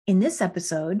In this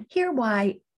episode, hear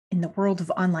why, in the world of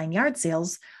online yard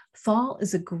sales, fall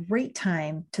is a great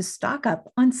time to stock up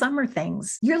on summer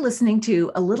things. You're listening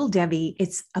to A Little Debbie.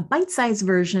 It's a bite-sized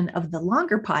version of the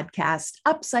longer podcast,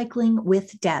 Upcycling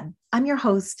with Deb. I'm your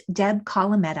host, Deb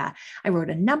Colameta. I wrote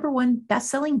a #1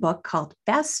 best-selling book called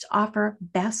Best Offer,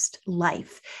 Best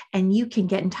Life. And you can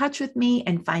get in touch with me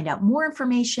and find out more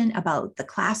information about the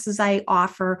classes I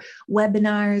offer,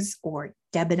 webinars, or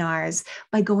debinars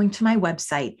by going to my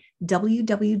website,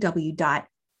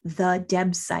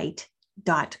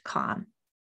 www.thedebsite.com.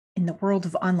 In the world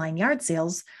of online yard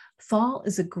sales, fall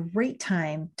is a great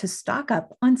time to stock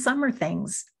up on summer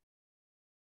things.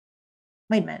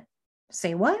 Wait a minute.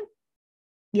 Say what?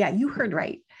 Yeah, you heard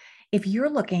right. If you're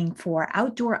looking for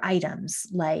outdoor items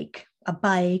like a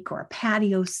bike or a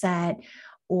patio set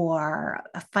or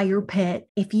a fire pit,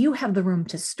 if you have the room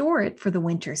to store it for the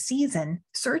winter season,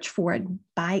 search for it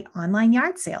by online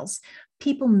yard sales.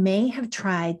 People may have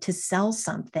tried to sell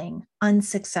something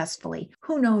unsuccessfully.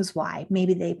 Who knows why?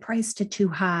 Maybe they priced it too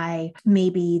high.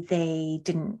 Maybe they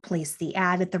didn't place the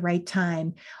ad at the right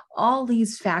time. All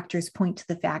these factors point to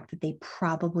the fact that they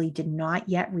probably did not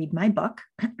yet read my book.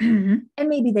 And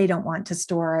maybe they don't want to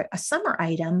store a summer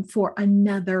item for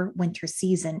another winter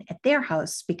season at their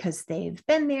house because they've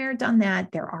been there, done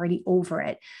that. They're already over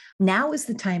it. Now is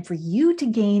the time for you to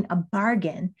gain a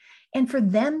bargain and for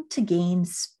them to gain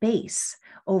space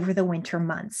over the winter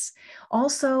months.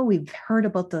 Also, we've heard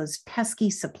about those pesky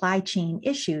supply chain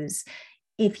issues.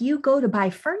 If you go to buy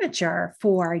furniture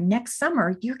for next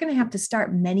summer, you're going to have to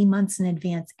start many months in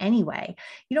advance anyway.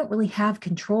 You don't really have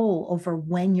control over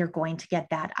when you're going to get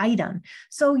that item.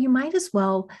 So you might as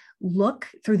well look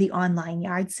through the online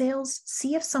yard sales,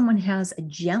 see if someone has a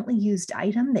gently used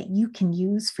item that you can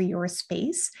use for your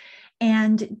space,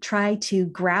 and try to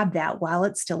grab that while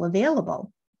it's still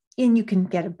available. And you can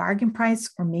get a bargain price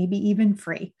or maybe even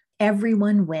free.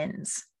 Everyone wins.